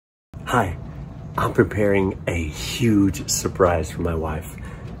Hi, I'm preparing a huge surprise for my wife,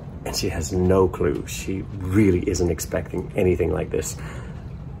 and she has no clue. She really isn't expecting anything like this.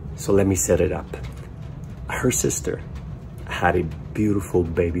 So let me set it up. Her sister had a beautiful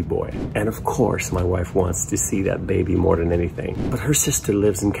baby boy, and of course my wife wants to see that baby more than anything. But her sister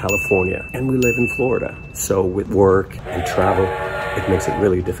lives in California and we live in Florida, so with work and travel it makes it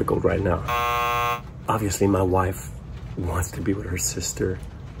really difficult right now. Obviously my wife wants to be with her sister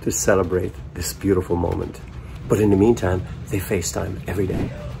to celebrate this beautiful moment, but in the meantime they FaceTime every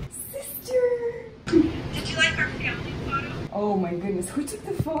day. Sister! Did you like our family photo? Oh my goodness, who took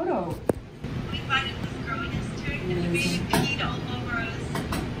the photo? We thought it was growing us too, and the baby peed all over us.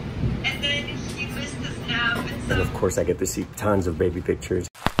 And then he missed the snap, and so... And of course I get to see tons of baby pictures.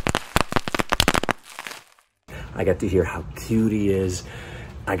 I get to hear how cute he is.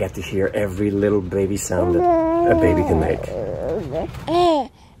 I get to hear every little baby sound that a baby can make.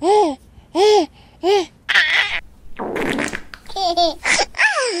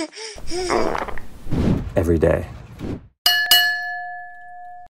 Every day.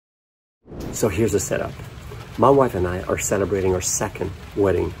 So here's the setup. My wife and I are celebrating our second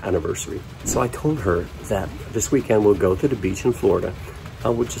wedding anniversary. So I told her that this weekend we'll go to the beach in Florida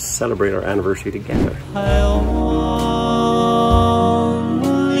and we'll just celebrate our anniversary together.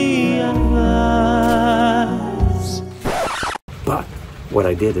 But what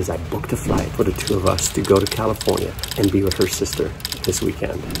I did is I booked a flight for the two of us to go to California and be with her sister this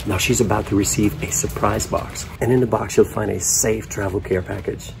weekend. Now she's about to receive a surprise box, and in the box she'll find a safe travel care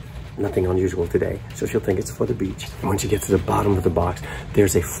package. Nothing unusual today, so she'll think it's for the beach. And when she gets to the bottom of the box,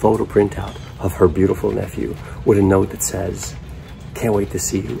 there's a photo printout of her beautiful nephew with a note that says, "Can't wait to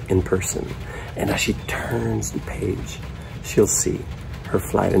see you in person." And as she turns the page, she'll see her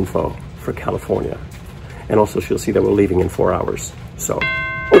flight info for California. And also she'll see that we're leaving in 4 hours. So, oh,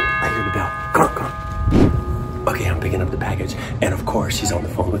 I hear the bell. Come on, come on. Okay, I'm picking up the package. And of course, she's on the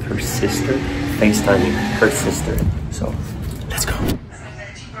phone with her sister, FaceTiming her sister. So, let's go.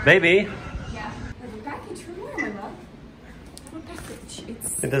 Baby. Yeah. The package from where, my love? What package?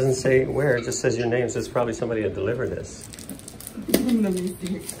 It's... It doesn't say where, it just says your name, so it's probably somebody that delivered this. Let me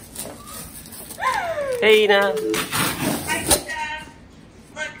see. Hey, Ina. Hi, Steph.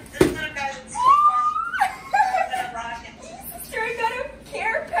 Look, this little guy that's so fun. That rocket. Sister, I got a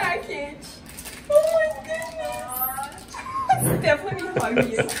care package. Oh my goodness. Steph, let me hug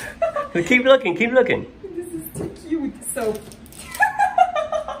you. Keep looking, keep looking. This is too cute. So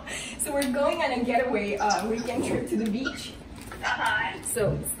we're going on a getaway weekend trip to the beach.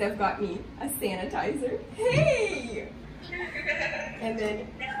 So Steph got me a sanitizer. Hey! And then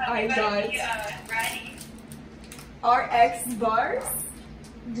I got RX bars.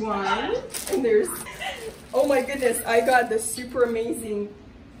 One. And there's, oh my goodness, I got the super amazing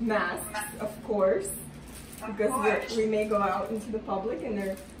masks, of course. Because we may go out into the public and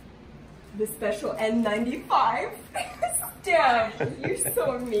they're the special N95. Steph, you're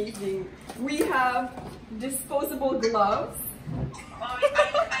so amazing. We have disposable gloves.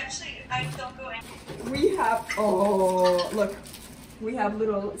 I don't go in. We have, oh, look. We have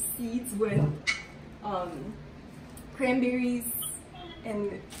little seeds with cranberries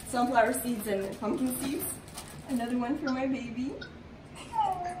and sunflower seeds and pumpkin seeds. Another one for my baby.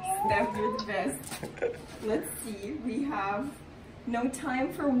 Steph, you're the best. Let's see. We have No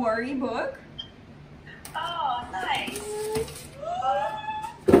Time for Worry book. Oh, nice.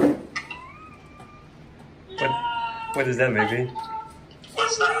 What is that, baby?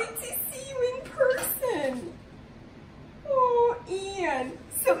 Can't wait to see you in person. Oh, Ian.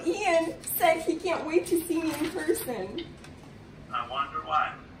 So Ian said he can't wait to see me in person. I wonder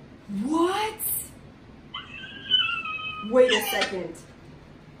why. What? Wait a second.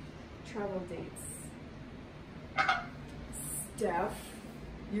 Travel dates. Steph,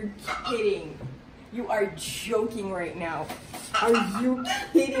 you're kidding. You are joking right now. Are you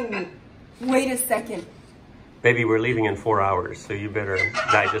kidding me? Wait a second. Baby, we're leaving in 4 hours, so you better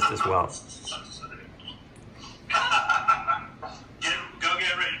digest this well. Go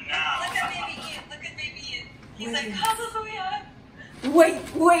get ready now. Look at baby Ian. Look at baby Ian. He's like, hallelujah.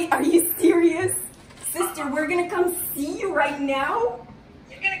 Wait, are you serious? Sister, we're gonna come see you right now?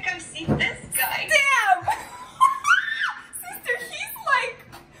 You're gonna come see this guy. Damn! Sister, he's like...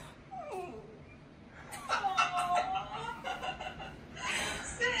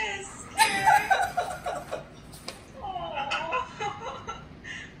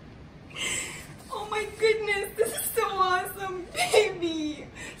 Oh my goodness, this is so awesome, baby.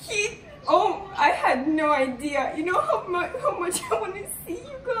 I had no idea. You know how much I want to see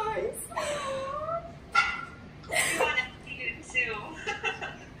you guys. I want to see you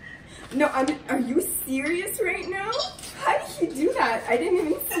too. No, are you serious right now? How did he do that? I didn't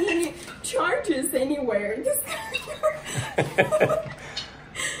even see any charges anywhere.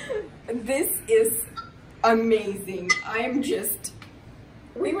 This is amazing.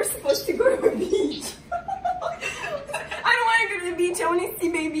 We were supposed to go to the beach. I don't want to go to the beach. I want to see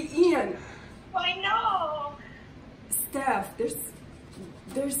baby Ian. I know. Steph, there's,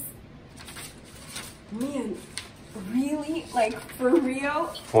 man, really? Like, for real?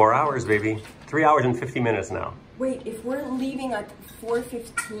 4 hours, baby. 3 hours and 50 minutes now. Wait, if we're leaving at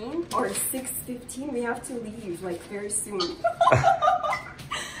 4:15 or 6:15, we have to leave, like, very soon.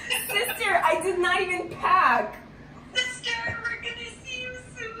 Sister, I did not even pack. Sister, we're gonna see you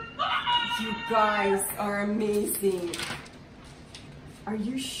soon. You guys are amazing. Are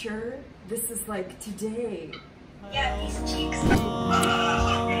you sure? This is like today. Yeah, these cheeks.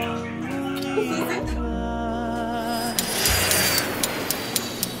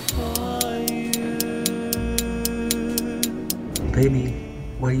 Baby,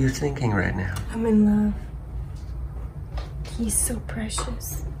 what are you thinking right now? I'm in love. He's so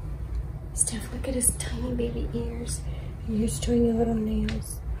precious. Steph, look at his tiny baby ears. And his tiny little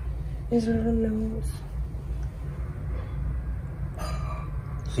nails. His little nose.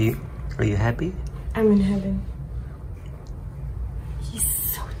 Are you happy? I'm in heaven. He's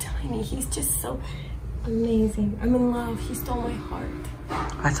so tiny. He's just so amazing. I'm in love. He stole my heart.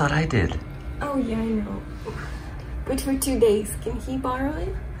 I thought I did. Oh yeah, I know. But for 2 days, can he borrow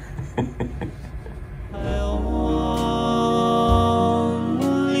it?